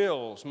 Our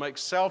wills make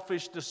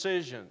selfish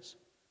decisions,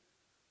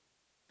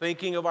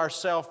 thinking of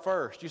ourselves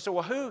first. You say,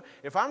 well,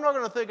 if I'm not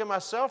going to think of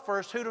myself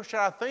first, who should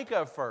I think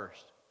of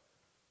first?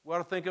 We ought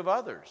to think of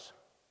others.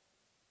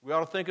 We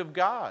ought to think of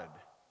God,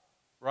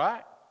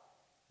 right?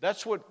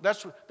 That's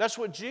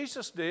what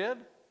Jesus did.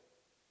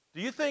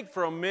 Do you think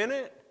for a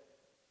minute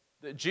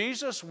that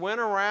Jesus went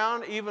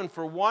around even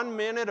for 1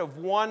 minute of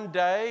one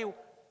day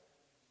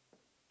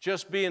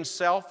just being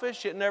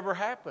selfish? It never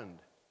happened.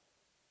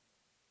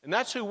 And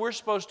that's who we're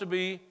supposed to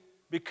be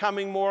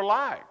becoming more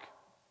like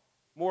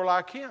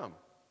Him.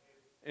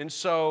 And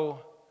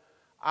so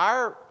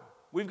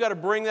we've got to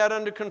bring that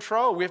under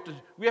control.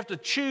 We have to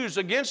choose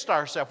against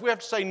ourselves. We have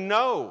to say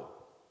no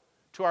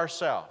to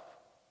ourselves.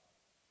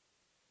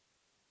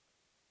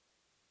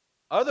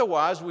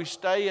 Otherwise, we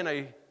stay in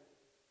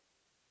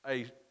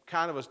a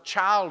kind of a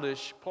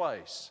childish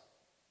place,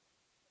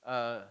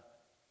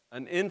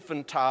 an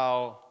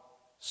infantile,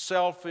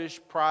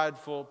 selfish,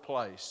 prideful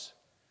place.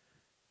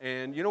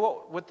 And you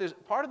know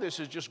what part of this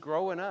is just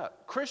growing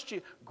up.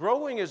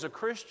 Growing as a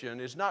Christian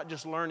is not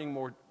just learning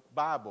more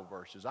Bible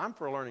verses. I'm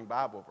for learning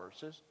Bible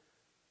verses.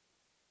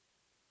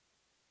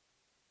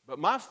 But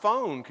my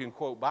phone can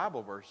quote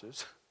Bible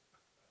verses.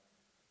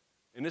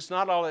 And it's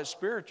not all that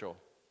spiritual.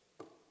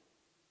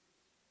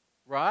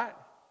 Right?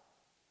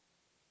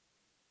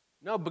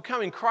 No,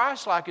 becoming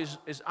Christ-like is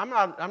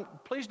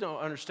please don't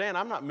understand,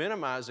 I'm not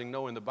minimizing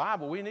knowing the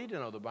Bible. We need to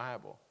know the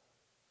Bible.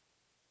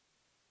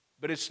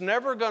 But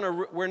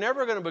we're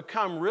never going to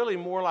become really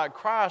more like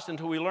Christ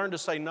until we learn to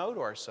say no to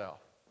ourselves.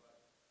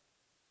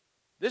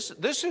 This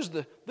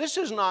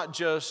is not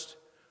just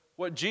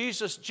what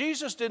Jesus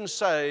didn't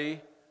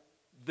say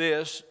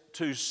this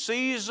to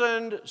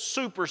seasoned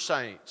super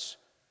saints.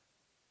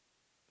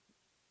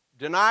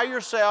 Deny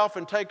yourself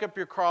and take up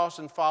your cross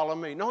and follow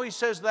me. No, He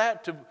says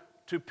that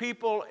to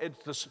people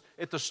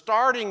at the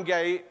starting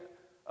gate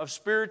of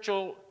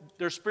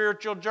their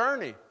spiritual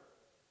journey.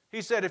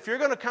 He said, if you're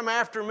going to come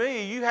after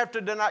me, you have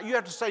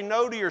to say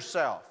no to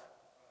yourself.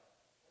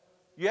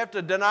 You have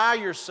to deny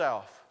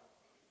yourself.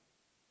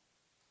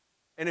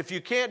 And if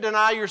you can't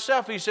deny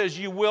yourself, He says,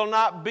 you will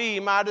not be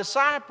my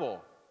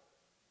disciple.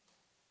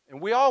 And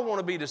we all want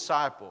to be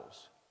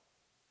disciples.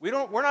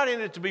 We're not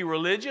in it to be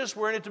religious,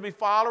 we're in it to be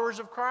followers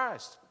of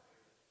Christ.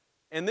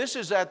 And this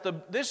is at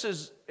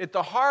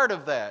the heart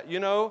of that. You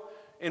know,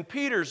 in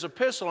Peter's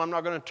epistle, I'm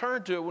not going to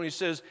turn to it, when he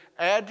says,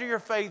 add to your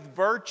faith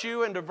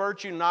virtue, and to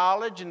virtue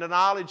knowledge, and to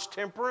knowledge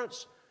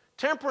temperance.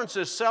 Temperance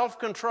is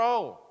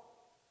self-control.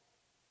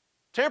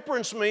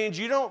 Temperance means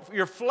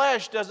your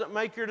flesh doesn't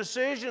make your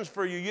decisions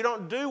for you. You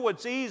don't do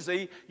what's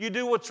easy, you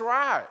do what's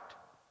right.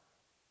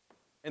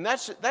 And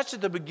that's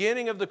at the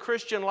beginning of the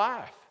Christian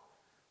life.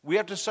 We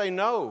have to say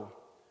no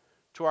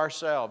to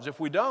ourselves. If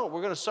we don't,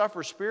 we're going to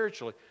suffer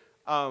spiritually.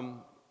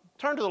 Turn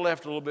to the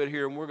left a little bit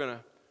here, and we're going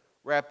to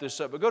wrap this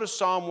up. But go to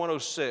Psalm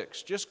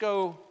 106. Just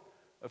go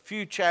a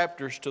few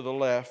chapters to the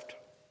left.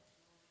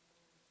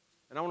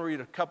 And I want to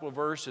read a couple of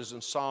verses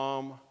in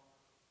Psalm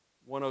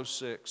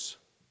 106.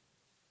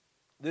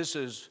 This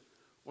is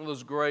one of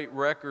those great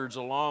records,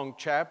 a long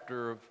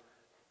chapter of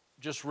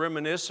just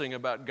reminiscing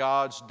about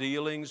God's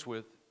dealings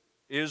with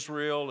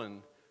Israel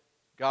and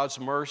God's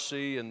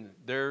mercy and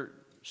their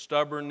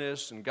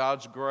stubbornness and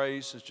God's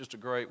grace. It's just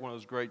one of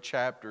those great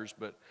chapters.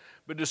 But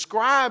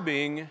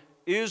describing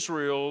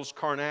Israel's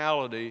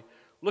carnality,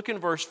 look in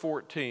verse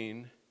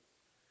 14.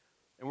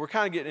 And we're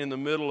kind of getting in the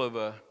middle of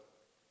a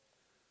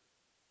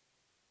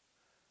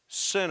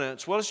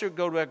sentence. Well, let's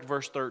go back to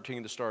verse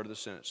 13, the start of the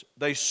sentence.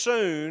 They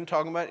soon,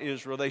 talking about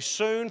Israel, they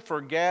soon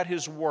forgat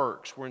His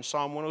works. We're in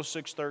Psalm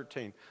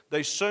 106:13.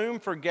 They soon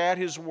forgat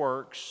His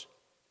works.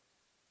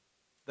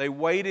 They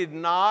waited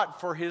not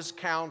for His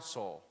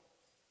counsel.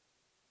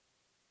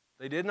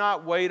 They did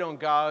not wait on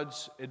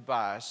God's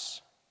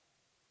advice,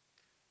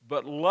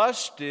 but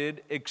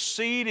lusted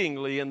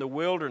exceedingly in the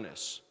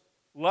wilderness.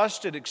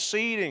 Lusted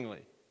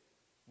exceedingly.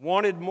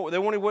 Wanted more.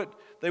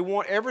 They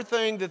want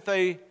everything that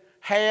they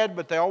had,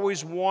 but they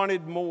always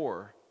wanted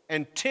more.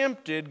 And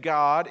tempted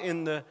God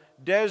in the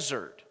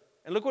desert.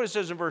 And look what it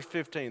says in verse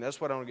 15.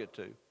 That's what I want to get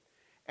to.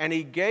 And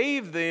He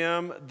gave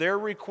them their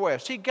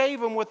request. He gave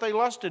them what they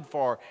lusted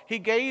for. He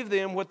gave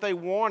them what they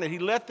wanted. He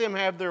let them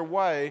have their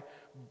way,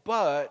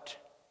 but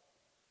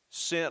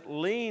sent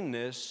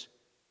leanness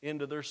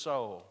into their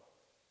soul.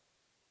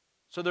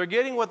 So they're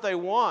getting what they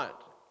want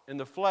in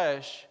the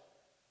flesh,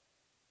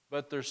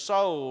 but their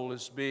soul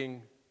is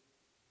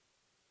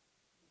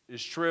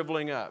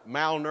shriveling up,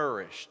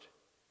 malnourished.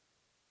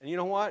 And you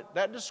know what?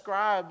 That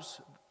describes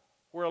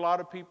where a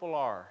lot of people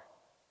are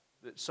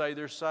that say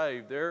they're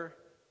saved.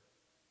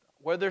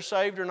 Whether they're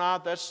saved or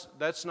not,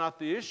 that's not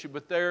the issue,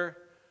 but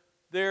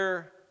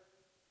they're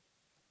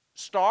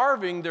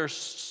starving their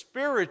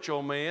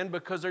spiritual man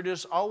because they're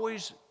just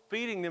always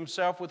feeding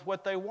themselves with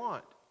what they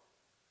want.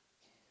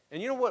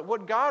 And you know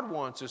what God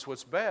wants is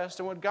what's best,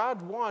 and what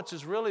God wants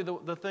is really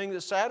the thing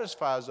that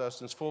satisfies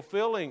us and is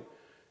fulfilling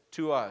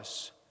to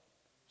us.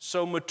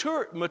 So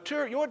mature,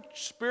 you know what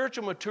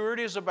spiritual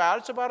maturity is about?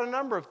 It's about a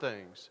number of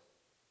things.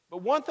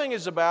 But one thing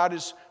is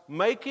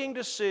making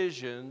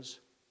decisions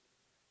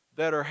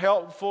that are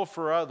helpful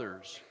for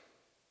others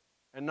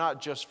and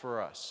not just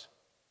for us.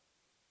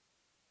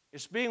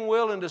 It's being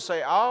willing to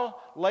say,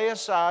 I'll lay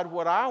aside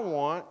what I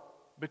want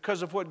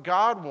because of what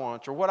God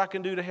wants or what I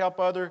can do to help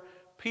other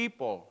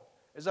people.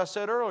 As I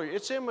said earlier,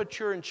 it's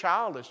immature and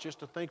childish just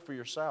to think for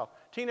yourself.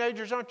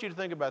 Teenagers, I want you to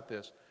think about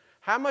this.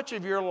 How much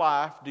of your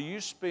life do you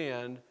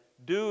spend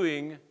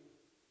doing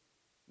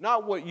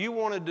not what you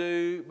want to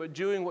do, but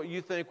doing what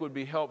you think would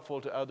be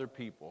helpful to other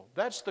people?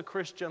 That's the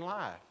Christian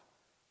life.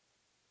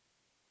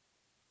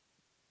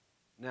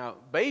 Now,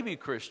 baby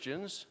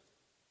Christians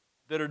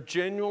that are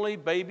genuinely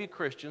baby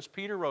Christians,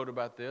 Peter wrote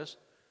about this,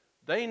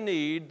 they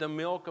need the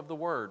milk of the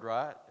Word,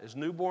 right? As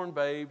newborn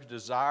babes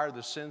desire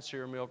the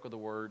sincere milk of the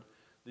Word,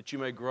 that you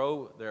may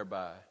grow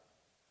thereby.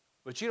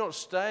 But you don't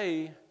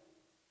stay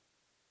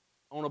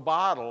on a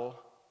bottle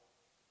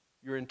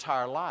your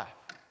entire life.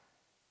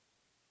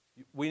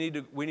 We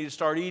need to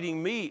start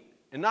eating meat,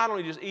 and not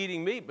only just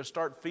eating meat, but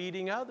start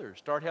feeding others,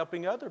 start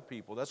helping other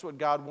people. That's what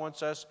God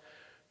wants us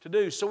to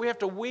do. So we have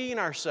to wean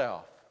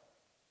ourselves.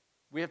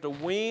 We have to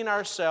wean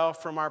ourselves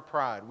from our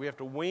pride. We have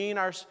to wean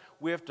ourselves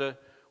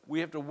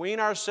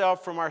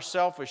from our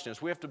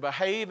selfishness. We have to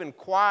behave and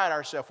quiet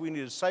ourselves. We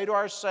need to say to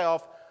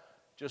ourselves,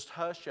 just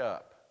hush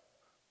up.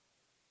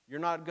 You're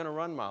not going to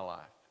run my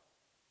life.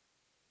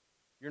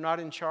 You're not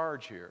in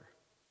charge here.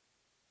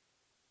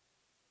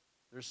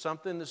 There's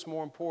something that's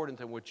more important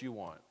than what you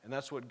want, and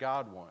that's what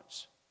God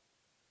wants.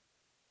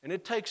 And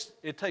it takes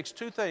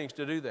two things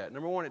to do that.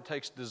 Number one, it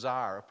takes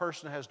desire. A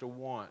person has to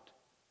want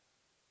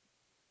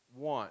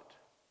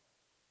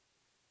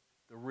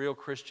the real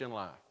Christian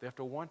life. They have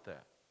to want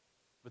that.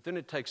 But then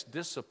it takes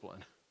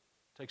discipline.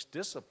 It takes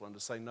discipline to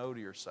say no to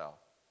yourself.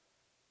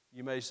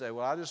 You may say,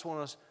 well, I just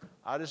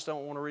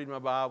don't want to read my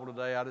Bible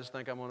today. I just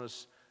think I'm going to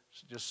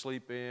just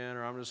sleep in,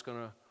 or I'm just going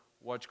to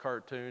watch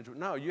cartoons.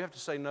 No, you have to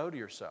say no to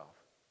yourself.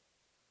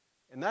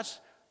 And that's,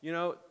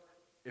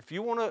 if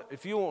you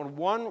want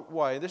one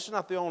way, this is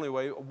not the only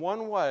way,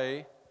 one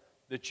way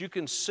that you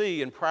can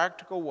see in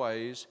practical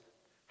ways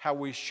how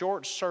we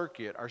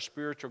short-circuit our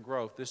spiritual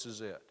growth, this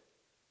is it.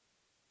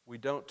 We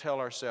don't tell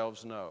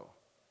ourselves no.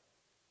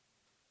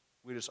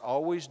 We just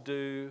always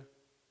do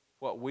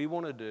what we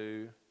want to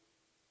do,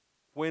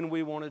 when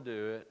we want to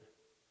do it,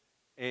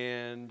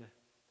 and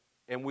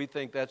we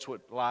think that's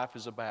what life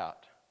is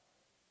about.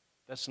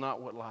 That's not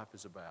what life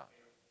is about.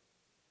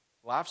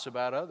 Life's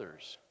about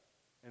others.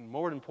 And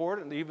more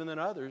important even than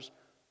others,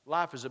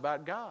 life is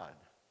about God.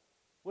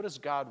 What does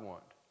God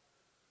want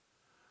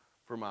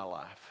for my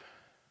life?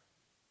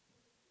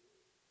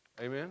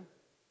 Amen?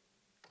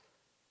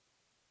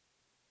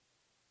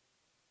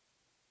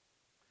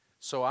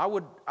 So I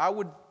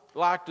would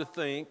like to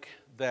think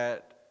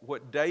that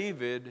what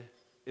David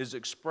is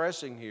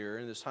expressing here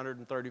in this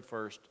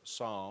 131st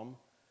Psalm,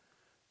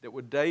 that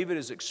what David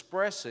is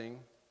expressing,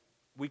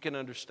 we can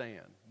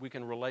understand. We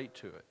can relate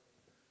to it.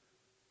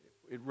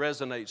 It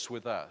resonates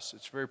with us.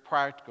 It's very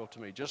practical to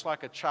me. Just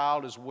like a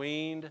child is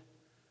weaned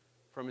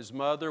from his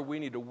mother, we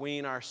need to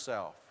wean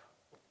ourselves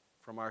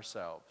from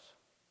ourselves.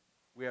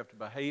 We have to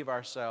behave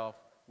ourselves.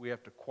 We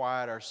have to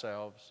quiet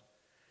ourselves.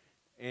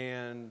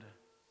 And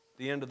at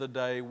the end of the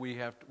day, we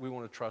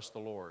want to trust the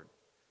Lord.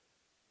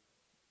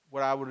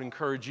 What I would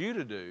encourage you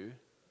to do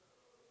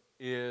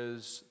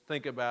is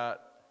think about,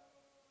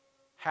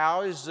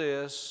 how is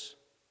this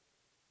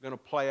going to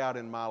play out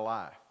in my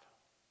life?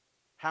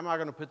 How am I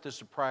going to put this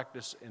to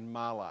practice in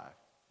my life?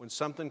 When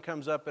something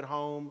comes up at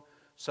home,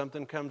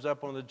 something comes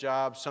up on the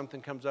job,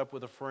 something comes up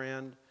with a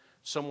friend,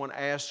 someone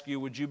asks you,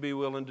 would you be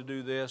willing to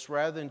do this?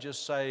 Rather than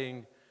just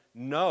saying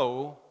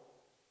no,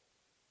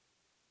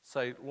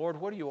 say, Lord,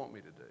 what do you want me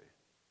to do?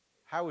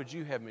 How would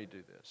you have me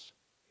do this?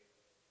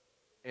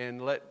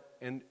 and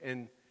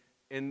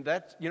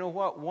that, you know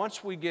what,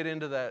 once we get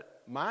into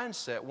that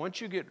mindset, once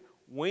you get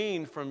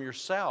weaned from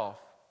yourself,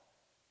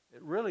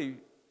 it really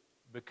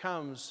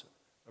becomes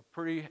a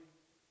pretty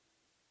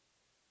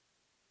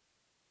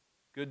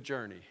good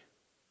journey.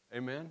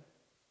 Amen?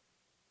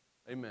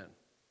 Amen.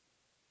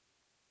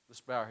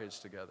 Let's bow our heads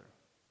together.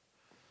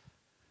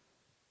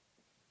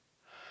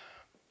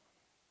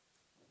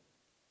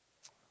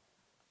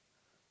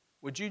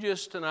 Would you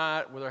just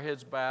tonight, with our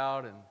heads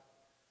bowed, and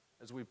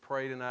as we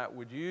pray tonight,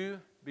 would you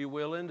be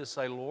willing to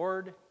say,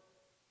 Lord,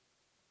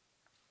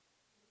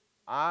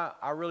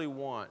 I really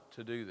want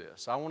to do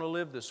this. I want to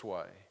live this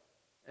way.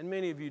 And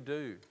many of you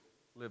do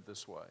live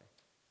this way.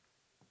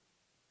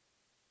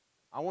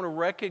 I want to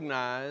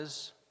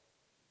recognize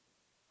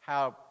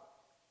how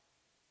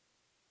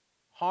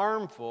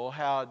harmful,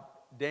 how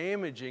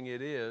damaging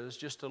it is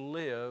just to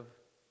live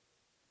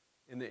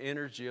in the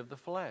energy of the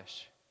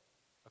flesh,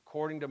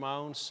 according to my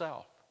own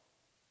self.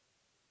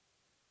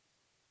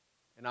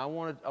 And I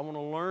want to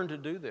learn to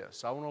do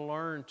this. I want to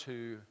learn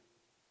to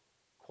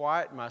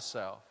quiet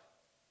myself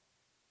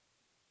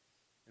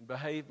and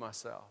behave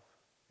myself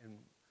and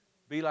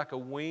be like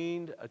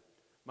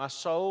my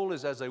soul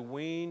is as a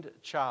weaned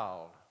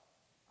child.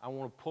 I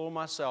want to pull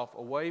myself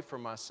away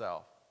from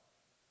myself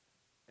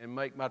and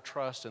make my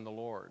trust in the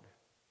Lord.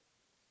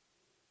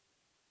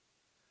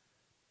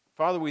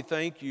 Father, we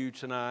thank you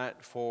tonight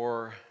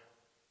for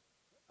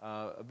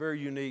a very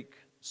unique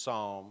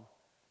psalm,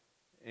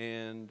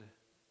 and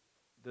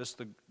this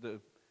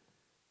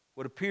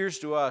what appears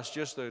to us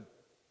just the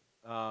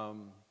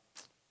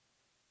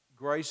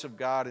grace of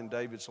God in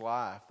David's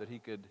life, that he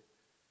could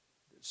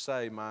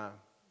say, my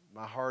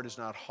heart is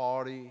not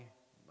haughty,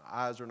 my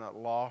eyes are not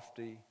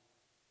lofty,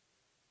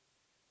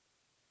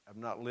 I've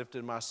not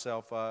lifted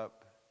myself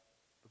up,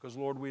 because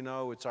Lord, we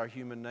know it's our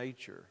human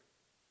nature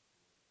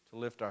to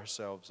lift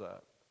ourselves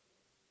up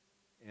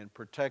and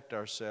protect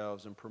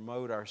ourselves and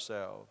promote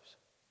ourselves.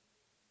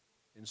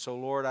 And so,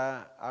 Lord,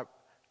 I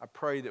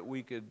pray that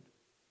we could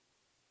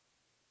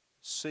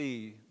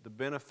see the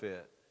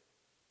benefit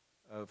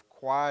of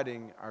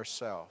quieting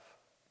ourselves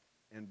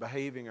and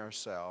behaving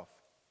ourselves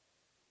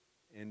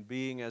and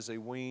being as a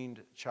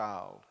weaned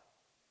child.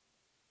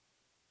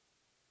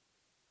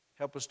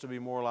 Help us to be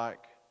more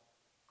like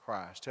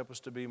Christ. Help us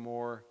to be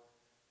more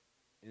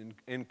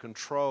in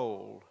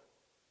control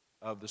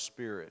of the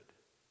Spirit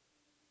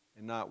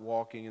and not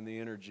walking in the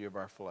energy of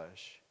our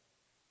flesh.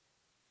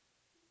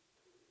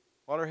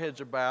 While our heads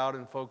are bowed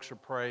and folks are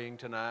praying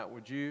tonight,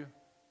 would you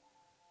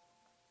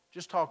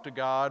just talk to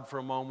God for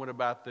a moment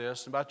about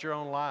this, about your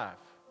own life?